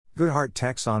Goodhart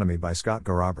Taxonomy by Scott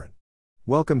Garrabrant.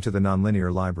 Welcome to the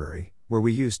Nonlinear Library, where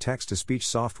we use text-to-speech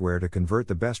software to convert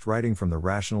the best writing from the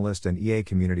Rationalist and EA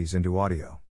communities into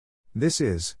audio. This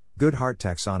is Goodhart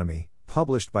Taxonomy,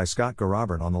 published by Scott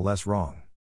Garrabrant on the LessWrong.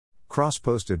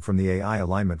 Crossposted from the AI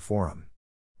Alignment Forum.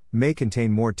 May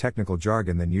contain more technical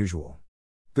jargon than usual.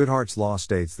 Goodhart's law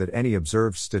states that any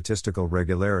observed statistical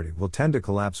regularity will tend to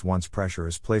collapse once pressure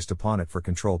is placed upon it for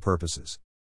control purposes.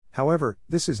 However,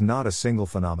 this is not a single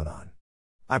phenomenon.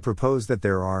 I propose that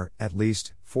there are, at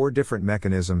least, 4 different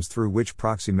mechanisms through which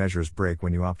proxy measures break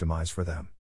when you optimize for them.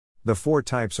 The 4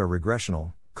 types are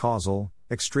regressional, causal,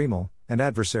 extremal, and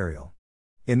adversarial.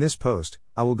 In this post,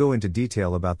 I will go into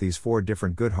detail about these 4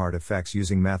 different Goodhart effects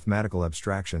using mathematical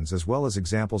abstractions as well as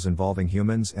examples involving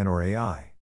humans and/or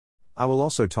AI. I will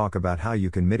also talk about how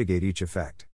you can mitigate each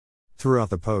effect. Throughout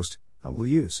the post, I will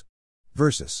use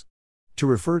versus to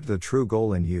refer to the true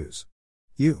goal and use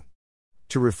u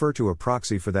to refer to a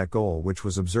proxy for that goal which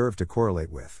was observed to correlate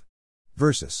with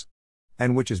versus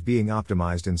and which is being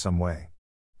optimized in some way.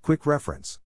 Quick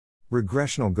reference.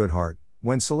 Regressional Goodhart.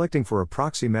 When selecting for a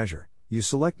proxy measure, you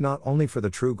select not only for the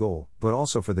true goal, but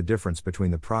also for the difference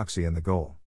between the proxy and the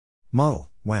goal. Model.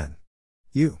 When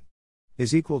u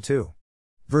is equal to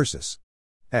versus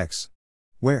x,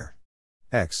 where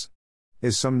x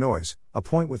is some noise, a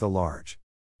point with a large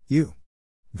u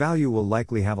value will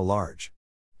likely have a large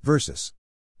versus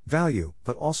value,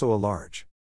 but also a large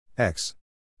x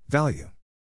value.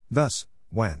 Thus,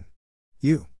 when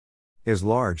u is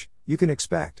large, you can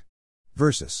expect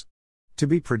versus to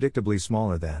be predictably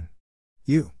smaller than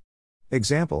u.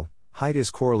 Example, height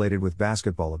is correlated with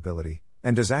basketball ability,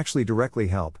 and does actually directly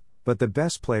help, but the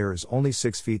best player is only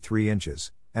 6 feet 3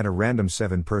 inches, and a random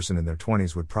 7 person in their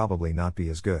 20s would probably not be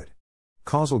as good.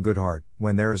 Causal Goodhart.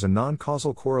 When there is a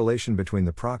non-causal correlation between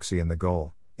the proxy and the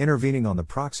goal, intervening on the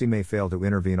proxy may fail to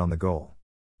intervene on the goal.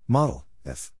 Model.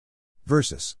 If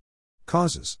versus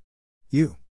causes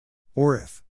u, or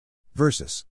if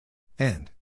versus and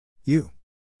u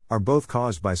are both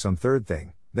caused by some third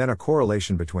thing, then a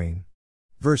correlation between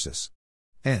versus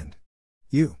and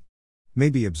u may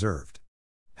be observed.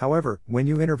 However, when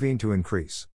you intervene to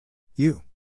increase u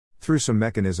through some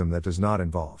mechanism that does not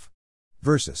involve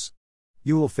versus,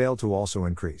 you will fail to also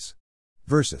increase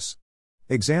versus.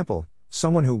 Example,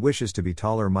 someone who wishes to be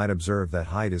taller might observe that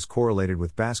height is correlated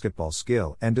with basketball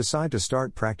skill and decide to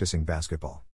start practicing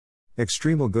basketball.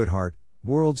 Extremal Goodhart.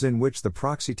 Worlds in which the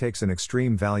proxy takes an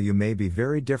extreme value may be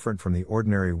very different from the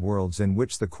ordinary worlds in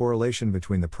which the correlation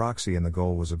between the proxy and the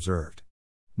goal was observed.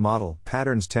 Model.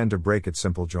 Patterns tend to break at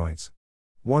simple joints.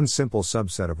 One simple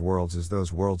subset of worlds is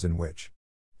those worlds in which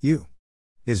u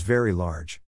is very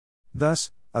large.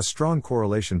 Thus, a strong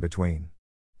correlation between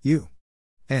u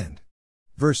and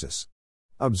versus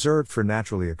observed for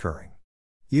naturally occurring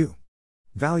u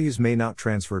values may not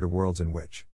transfer to worlds in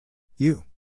which u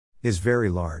is very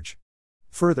large.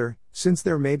 Further, since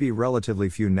there may be relatively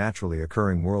few naturally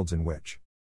occurring worlds in which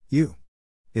u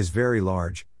is very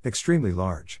large, extremely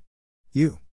large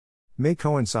u may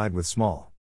coincide with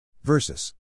small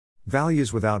versus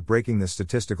values without breaking the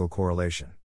statistical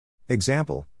correlation.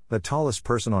 Example, the tallest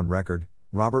person on record,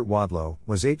 Robert Wadlow,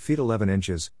 was 8 feet 11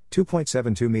 inches,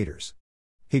 2.72 meters.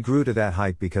 He grew to that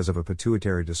height because of a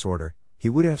pituitary disorder. He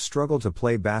would have struggled to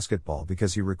play basketball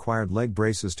because he required leg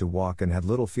braces to walk and had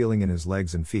little feeling in his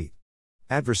legs and feet.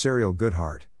 Adversarial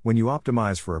Goodhart. When you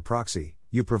optimize for a proxy,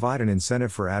 you provide an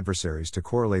incentive for adversaries to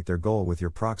correlate their goal with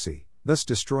your proxy, thus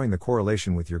destroying the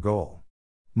correlation with your goal.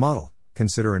 Model.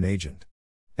 Consider an agent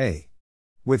A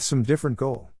with some different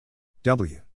goal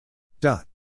W.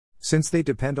 Since they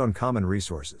depend on common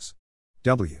resources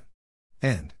W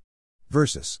and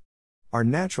versus are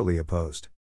naturally opposed.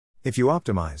 If you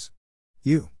optimize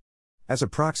U as a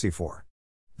proxy for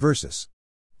versus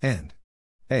and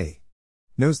A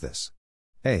knows this,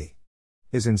 A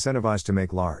is incentivized to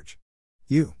make large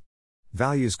U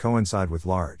values coincide with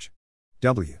large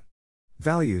W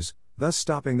values, thus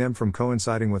stopping them from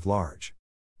coinciding with large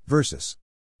versus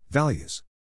values.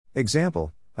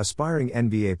 Example, aspiring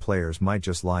NBA players might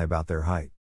just lie about their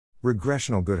height.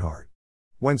 Regressional Goodhart.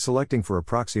 When selecting for a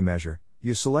proxy measure,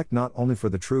 you select not only for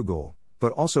the true goal,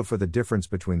 but also for the difference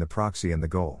between the proxy and the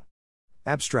goal.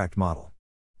 Abstract model.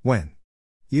 When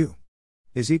u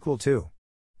is equal to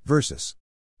versus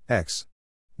x,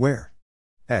 where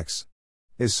x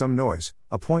is some noise,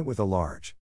 a point with a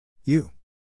large u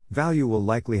value will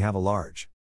likely have a large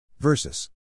versus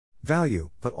value,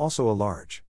 but also a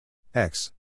large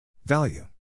x value.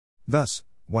 Thus,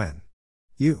 when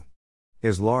u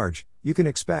is large, you can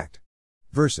expect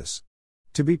versus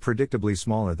to be predictably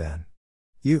smaller than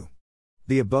u.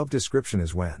 The above description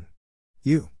is when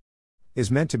u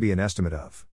is meant to be an estimate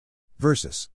of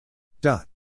versus dot.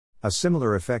 A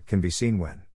similar effect can be seen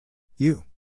when U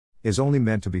is only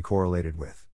meant to be correlated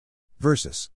with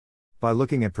versus by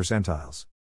looking at percentiles.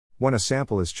 When a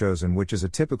sample is chosen which is a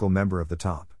typical member of the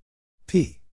top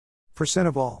P%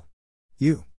 of all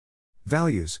U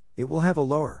values, it will have a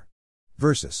lower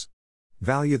versus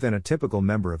value than a typical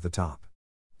member of the top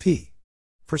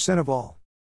P% of all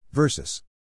versus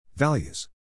values.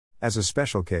 As a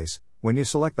special case, when you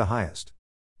select the highest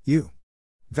U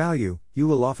value, you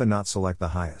will often not select the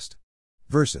highest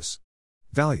versus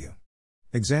value.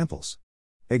 Examples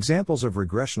of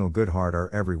regressional Goodhart are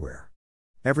everywhere.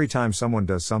 Every time someone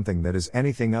does something that is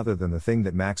anything other than the thing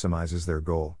that maximizes their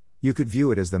goal, you could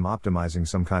view it as them optimizing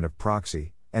some kind of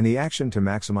proxy, and the action to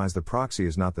maximize the proxy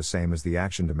is not the same as the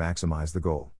action to maximize the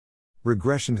goal.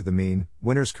 Regression to the mean,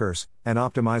 winner's curse, and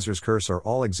optimizer's curse are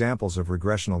all examples of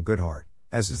regressional Goodhart,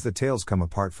 as is the tails come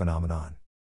apart phenomenon.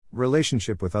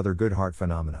 Relationship with other Goodhart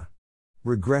phenomena.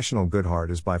 Regressional Goodhart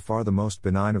is by far the most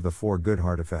benign of the four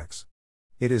Goodhart effects.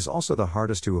 It is also the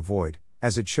hardest to avoid,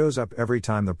 as it shows up every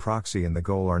time the proxy and the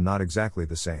goal are not exactly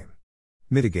the same.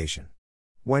 Mitigation.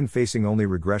 When facing only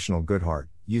regressional Goodhart,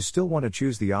 you still want to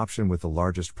choose the option with the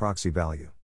largest proxy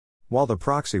value. While the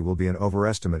proxy will be an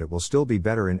overestimate, it will still be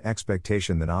better in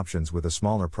expectation than options with a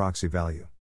smaller proxy value.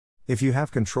 If you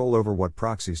have control over what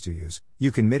proxies to use,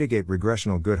 you can mitigate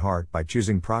regressional Goodhart by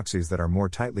choosing proxies that are more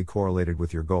tightly correlated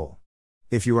with your goal.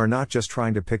 If you are not just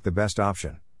trying to pick the best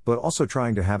option, but also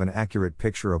trying to have an accurate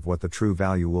picture of what the true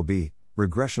value will be,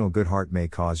 regressional Goodhart may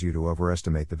cause you to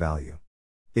overestimate the value.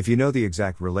 If you know the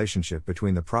exact relationship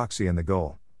between the proxy and the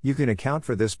goal, you can account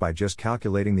for this by just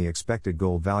calculating the expected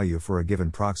goal value for a given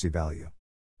proxy value.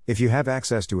 If you have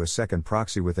access to a second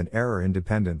proxy with an error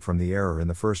independent from the error in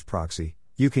the first proxy,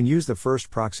 you can use the first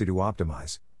proxy to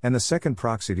optimize, and the second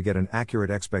proxy to get an accurate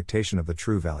expectation of the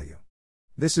true value.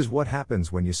 This is what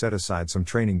happens when you set aside some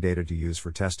training data to use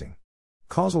for testing.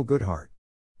 Causal Goodhart.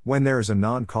 When there is a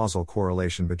non-causal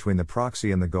correlation between the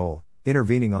proxy and the goal,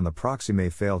 intervening on the proxy may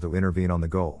fail to intervene on the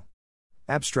goal.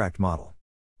 Abstract model.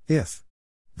 If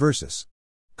versus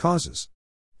causes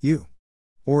U,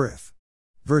 or if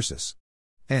versus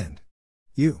and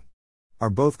U are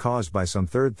both caused by some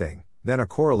third thing, then a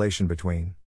correlation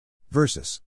between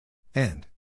versus and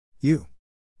U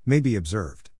may be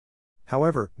observed.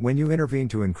 However, when you intervene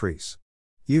to increase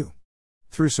U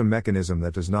through some mechanism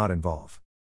that does not involve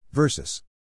versus,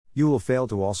 you will fail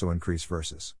to also increase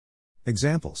versus.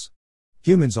 Examples.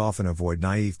 Humans often avoid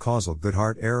naive causal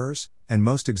Goodhart errors, and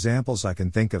most examples I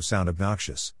can think of sound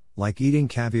obnoxious, like eating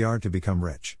caviar to become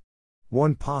rich.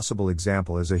 One possible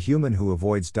example is a human who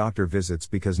avoids doctor visits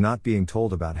because not being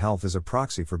told about health is a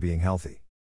proxy for being healthy.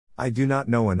 I do not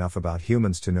know enough about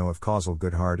humans to know if causal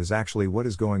Goodhart is actually what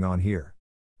is going on here.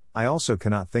 I also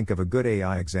cannot think of a good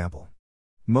AI example.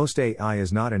 Most AI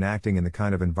is not enacting in the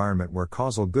kind of environment where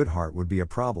causal Goodhart would be a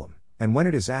problem, and when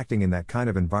it is acting in that kind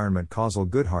of environment, causal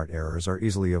Goodhart errors are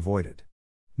easily avoided.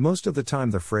 Most of the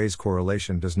time the phrase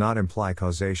correlation does not imply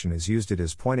causation is used. It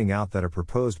is pointing out that a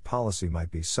proposed policy might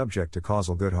be subject to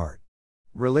causal Goodhart.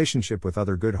 Relationship with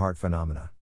other Goodhart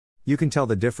phenomena. You can tell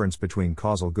the difference between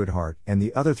causal Goodhart and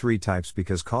the other three types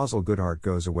because causal Goodhart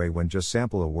goes away when just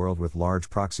sample a world with large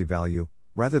proxy value,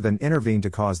 rather than intervene to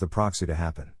cause the proxy to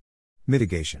happen.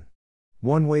 Mitigation.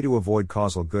 One way to avoid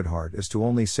causal Goodhart is to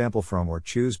only sample from or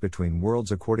choose between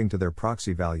worlds according to their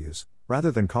proxy values, rather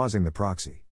than causing the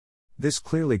proxy. This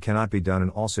clearly cannot be done in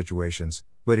all situations,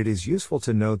 but it is useful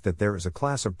to note that there is a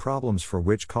class of problems for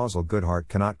which causal Goodhart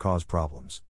cannot cause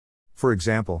problems. For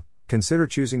example, consider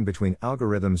choosing between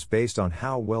algorithms based on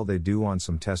how well they do on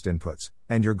some test inputs,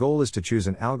 and your goal is to choose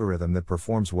an algorithm that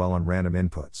performs well on random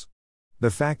inputs. The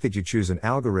fact that you choose an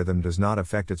algorithm does not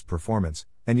affect its performance,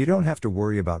 and you don't have to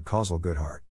worry about causal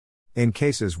Goodhart. In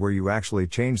cases where you actually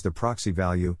change the proxy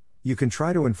value, you can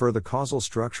try to infer the causal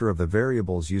structure of the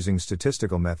variables using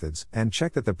statistical methods and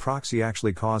check that the proxy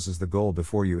actually causes the goal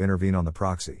before you intervene on the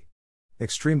proxy.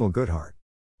 Extremal Goodhart.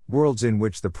 Worlds in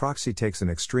which the proxy takes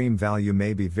an extreme value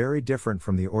may be very different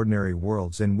from the ordinary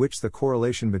worlds in which the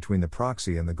correlation between the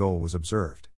proxy and the goal was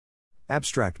observed.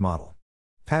 Abstract model.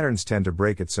 Patterns tend to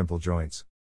break at simple joints.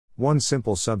 One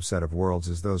simple subset of worlds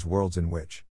is those worlds in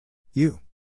which U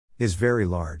is very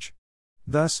large.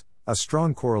 Thus, a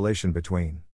strong correlation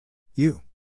between U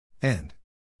and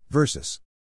versus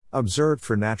observed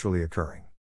for naturally occurring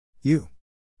U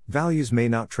values may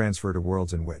not transfer to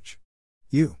worlds in which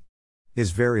U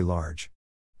is very large.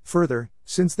 Further,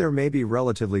 since there may be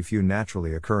relatively few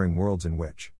naturally occurring worlds in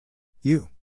which U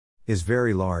is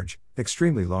very large,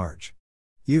 extremely large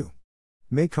U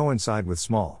may coincide with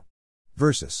small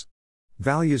versus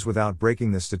Values without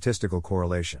breaking the statistical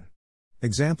correlation.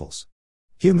 Examples.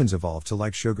 Humans evolved to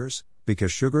like sugars,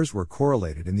 because sugars were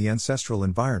correlated in the ancestral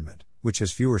environment, which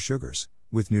has fewer sugars,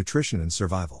 with nutrition and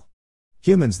survival.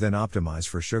 Humans then optimize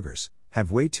for sugars, have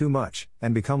way too much,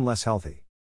 and become less healthy.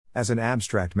 As an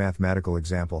abstract mathematical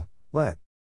example, let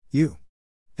U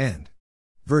and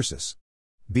versus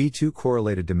be two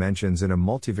correlated dimensions in a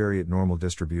multivariate normal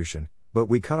distribution, but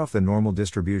we cut off the normal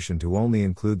distribution to only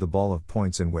include the ball of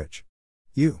points in which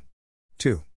U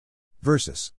 2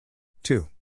 versus 2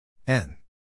 n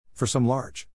for some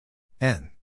large n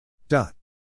dot.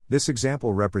 This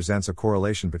example represents a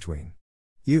correlation between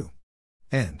U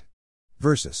and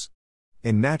versus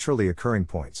in naturally occurring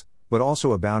points, but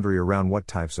also a boundary around what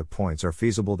types of points are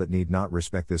feasible that need not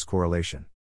respect this correlation.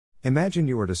 Imagine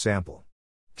you were to sample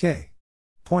k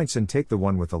points and take the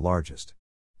one with the largest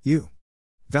U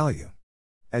value.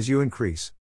 As you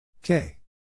increase k,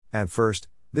 at first,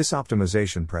 this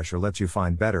optimization pressure lets you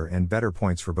find better and better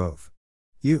points for both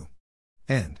U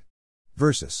and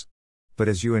versus. But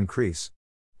as you increase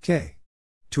k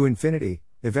to infinity,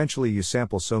 eventually you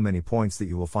sample so many points that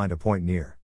you will find a point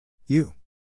near U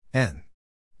n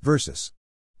versus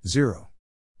 0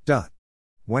 dot.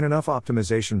 When enough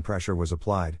optimization pressure was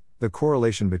applied, the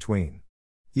correlation between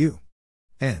U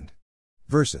and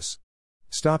versus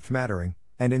stopped mattering,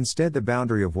 and instead the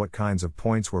boundary of what kinds of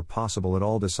points were possible at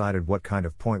all decided what kind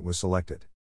of point was selected.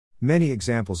 Many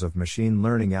examples of machine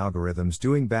learning algorithms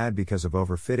doing bad because of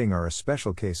overfitting are a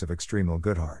special case of extremal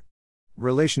Goodhart.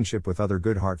 Relationship with other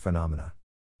Goodhart phenomena.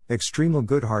 Extremal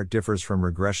Goodhart differs from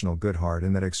regressional Goodhart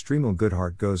in that extremal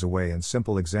Goodhart goes away in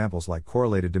simple examples like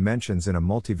correlated dimensions in a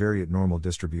multivariate normal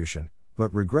distribution,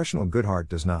 but regressional Goodhart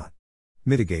does not.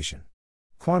 Mitigation.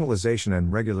 Quantization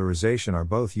and regularization are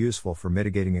both useful for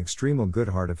mitigating extremal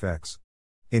Goodhart effects.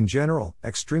 In general,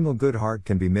 extremal Goodhart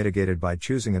can be mitigated by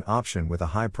choosing an option with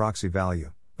a high proxy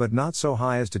value, but not so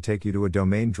high as to take you to a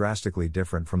domain drastically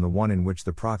different from the one in which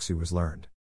the proxy was learned.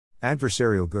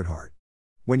 Adversarial Goodhart.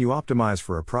 When you optimize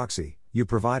for a proxy, you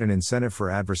provide an incentive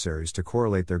for adversaries to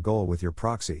correlate their goal with your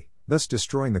proxy, thus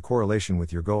destroying the correlation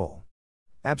with your goal.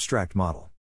 Abstract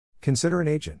model. Consider an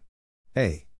agent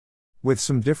A with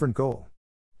some different goal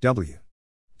W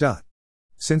dot.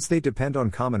 Since they depend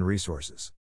on common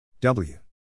resources W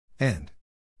and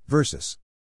versus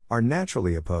are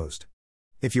naturally opposed.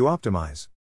 If you optimize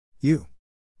U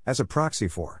as a proxy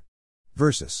for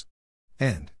versus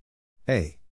and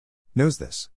A knows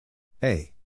this,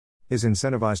 A is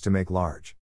incentivized to make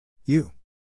large U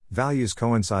values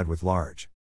coincide with large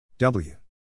W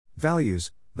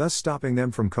values, thus stopping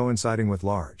them from coinciding with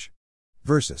large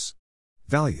versus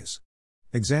values.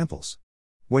 Examples.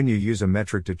 When you use a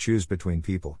metric to choose between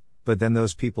people, but then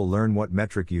those people learn what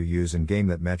metric you use and game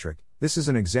that metric, this is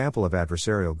an example of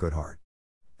adversarial Goodhart.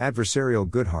 Adversarial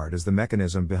Goodhart is the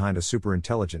mechanism behind a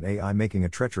superintelligent AI making a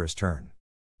treacherous turn.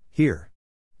 Here,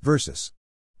 versus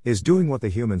is doing what the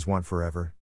humans want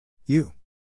forever. U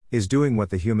is doing what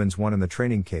the humans want in the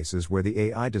training cases where the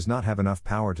AI does not have enough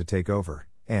power to take over,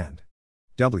 and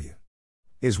W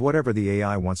is whatever the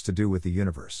AI wants to do with the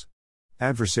universe.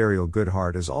 Adversarial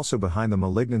Goodhart is also behind the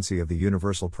malignancy of the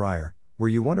universal prior, where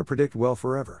you want to predict well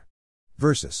forever.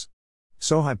 Versus.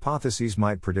 So hypotheses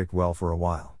might predict well for a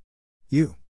while.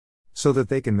 U. So that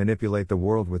they can manipulate the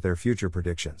world with their future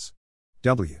predictions.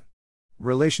 W.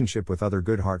 Relationship with other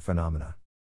Goodhart phenomena.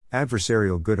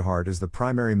 Adversarial Goodhart is the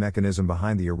primary mechanism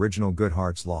behind the original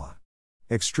Goodhart's law.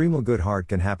 Extremal Goodhart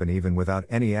can happen even without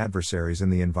any adversaries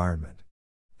in the environment.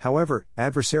 However,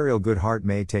 adversarial Goodhart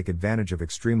may take advantage of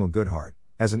extremal Goodhart,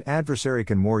 as an adversary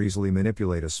can more easily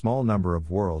manipulate a small number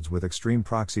of worlds with extreme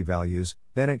proxy values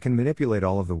than it can manipulate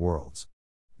all of the worlds.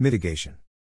 Mitigation.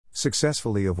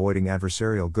 Successfully avoiding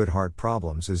adversarial Goodhart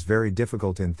problems is very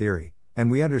difficult in theory,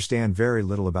 and we understand very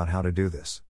little about how to do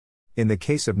this. In the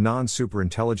case of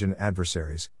non-superintelligent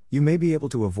adversaries, you may be able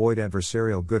to avoid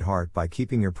adversarial Goodhart by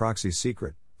keeping your proxies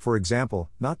secret, for example,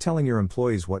 not telling your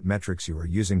employees what metrics you are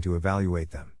using to evaluate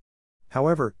them.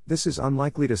 However, this is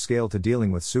unlikely to scale to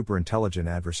dealing with superintelligent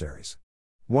adversaries.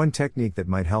 One technique that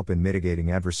might help in mitigating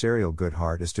adversarial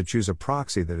Goodhart is to choose a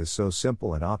proxy that is so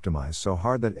simple and optimized so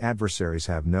hard that adversaries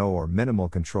have no or minimal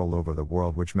control over the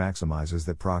world, which maximizes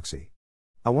that proxy.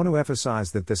 I want to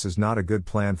emphasize that this is not a good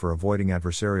plan for avoiding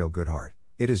adversarial Goodhart,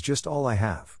 it is just all I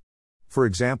have. For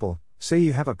example, say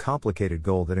you have a complicated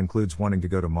goal that includes wanting to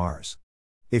go to Mars.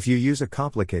 If you use a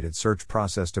complicated search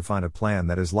process to find a plan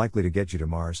that is likely to get you to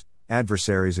Mars,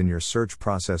 adversaries in your search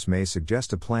process may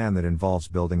suggest a plan that involves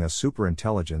building a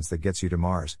superintelligence that gets you to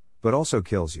Mars, but also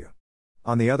kills you.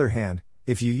 On the other hand,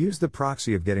 if you use the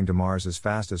proxy of getting to Mars as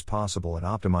fast as possible and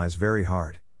optimize very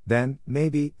hard, Then,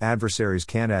 maybe, adversaries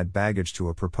can't add baggage to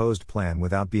a proposed plan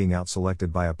without being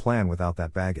out-selected by a plan without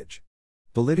that baggage.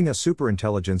 Building a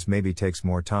superintelligence maybe takes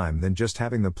more time than just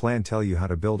having the plan tell you how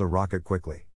to build a rocket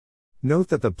quickly. Note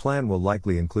that the plan will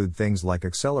likely include things like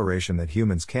acceleration that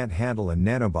humans can't handle and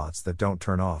nanobots that don't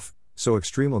turn off, so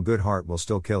Extremal Goodhart will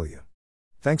still kill you.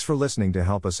 Thanks for listening. To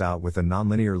help us out with the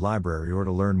Nonlinear Library or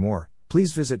to learn more,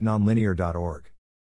 please visit nonlinear.org.